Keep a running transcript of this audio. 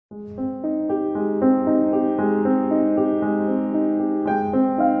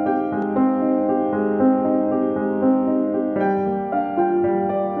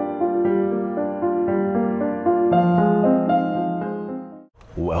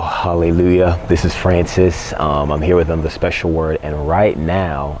Well, hallelujah. This is Francis. I'm here with another special word, and right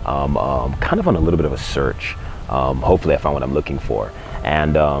now I'm kind of on a little bit of a search. Hopefully I found what I'm looking for,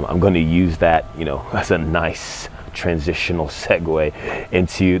 and I'm going to use that, as a nice transitional segue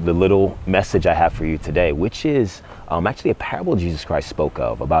into the little message I have for you today, which is actually a parable Jesus Christ spoke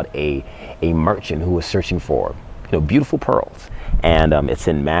of about a merchant who was searching for beautiful pearls, and it's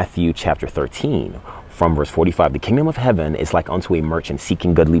in Matthew chapter 13. From verse 45, the kingdom of heaven is like unto a merchant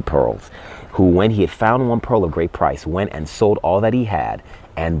seeking goodly pearls, who when he had found one pearl of great price, went and sold all that he had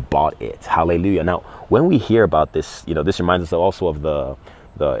and bought it. Hallelujah. Now, when we hear about this, this reminds us also of the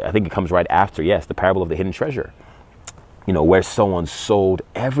I think it comes right after, yes, the parable of the hidden treasure, where someone sold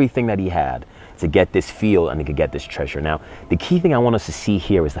everything that he had to get this field and he could get this treasure. Now, the key thing I want us to see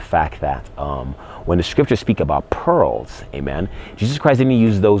here is the fact that when the scriptures speak about pearls, amen, Jesus Christ didn't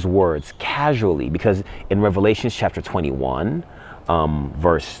use those words casually, because in Revelation chapter 21,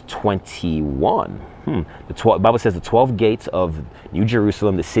 verse 21, the Bible says the 12 gates of New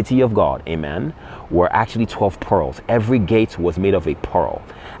Jerusalem, the city of God, amen, were actually 12 pearls. Every gate was made of a pearl,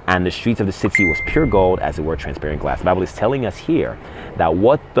 and the streets of the city was pure gold, as it were transparent glass. The Bible is telling us here that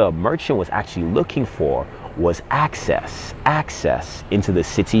what the merchant was actually looking for was access into the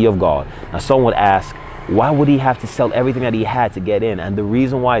city of God. Now, someone would ask, why would he have to sell everything that he had to get in? And the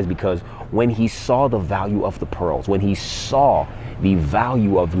reason why is because when he saw the value of the pearls, when he saw the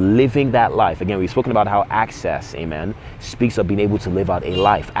value of living that life. Again, we've spoken about how access, amen, speaks of being able to live out a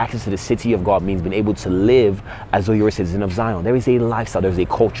life. Access to the city of God means being able to live as though you're a citizen of Zion. There is a lifestyle, there's a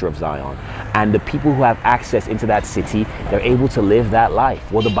culture of Zion. And the people who have access into that city, they're able to live that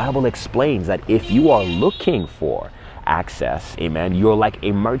life. Well, the Bible explains that if you are looking for access, amen, you're like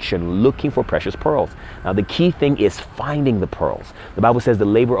a merchant looking for precious pearls. Now, the key thing is finding the pearls. The Bible says the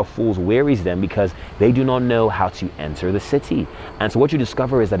labor of fools wearies them because they do not know how to enter the city. And so what you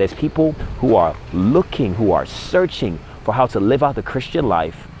discover is that there's people who are looking, who are searching for how to live out the Christian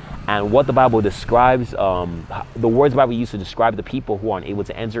life. And what the Bible describes, the words the Bible used to describe the people who aren't able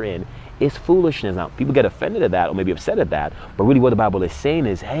to enter in is foolishness. Now, people get offended at that or maybe upset at that, but really what the Bible is saying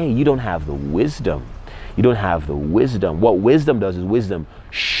is, hey, you don't have the wisdom. You don't have the wisdom. What wisdom does is wisdom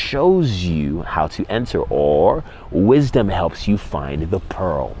shows you how to enter, or wisdom helps you find the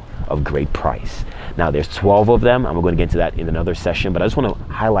pearl of great price. Now, there's 12 of them, and we're going to get into that in another session, but I just want to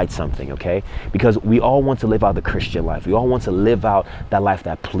highlight something, okay? Because we all want to live out the Christian life. We all want to live out that life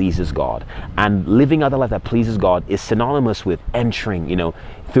that pleases God. And living out the life that pleases God is synonymous with entering,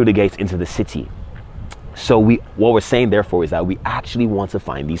 through the gates into the city. So what we're saying, therefore, is that we actually want to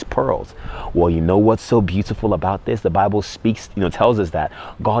find these pearls. Well, you know what's so beautiful about this? The Bible speaks, tells us that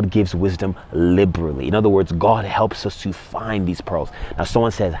God gives wisdom liberally. In other words, God helps us to find these pearls. Now,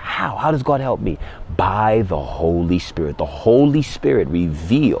 someone says, how? How does God help me? By the Holy Spirit. The Holy Spirit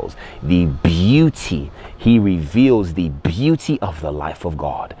reveals the beauty. He reveals the beauty of the life of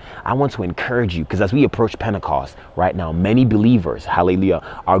God. I want to encourage you, because as we approach Pentecost right now, many believers, hallelujah,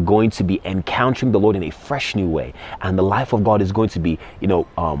 are going to be encountering the Lord in a fresh new way, and the life of God is going to be, it's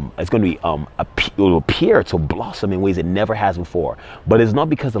going to be it will appear to blossom in ways it never has before. But it's not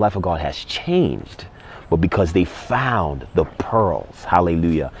because the life of God has changed, but because they found the pearls.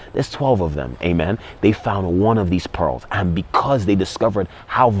 Hallelujah. There's 12 of them. Amen. They found one of these pearls, and because they discovered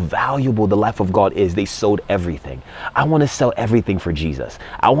how valuable the life of God is, they sold everything. I want to sell everything for Jesus.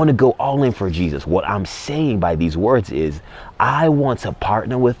 I want to go all in for Jesus. What I'm saying by these words is, I want to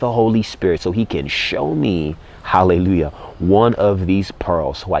partner with the Holy Spirit so he can show me, hallelujah, one of these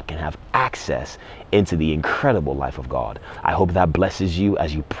pearls so I can have access into the incredible life of God. I hope that blesses you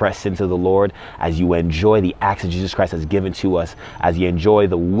as you press into the Lord, as you enjoy the access Jesus Christ has given to us, as you enjoy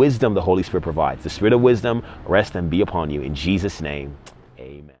the wisdom the Holy Spirit provides. The spirit of wisdom rest and be upon you in Jesus' name.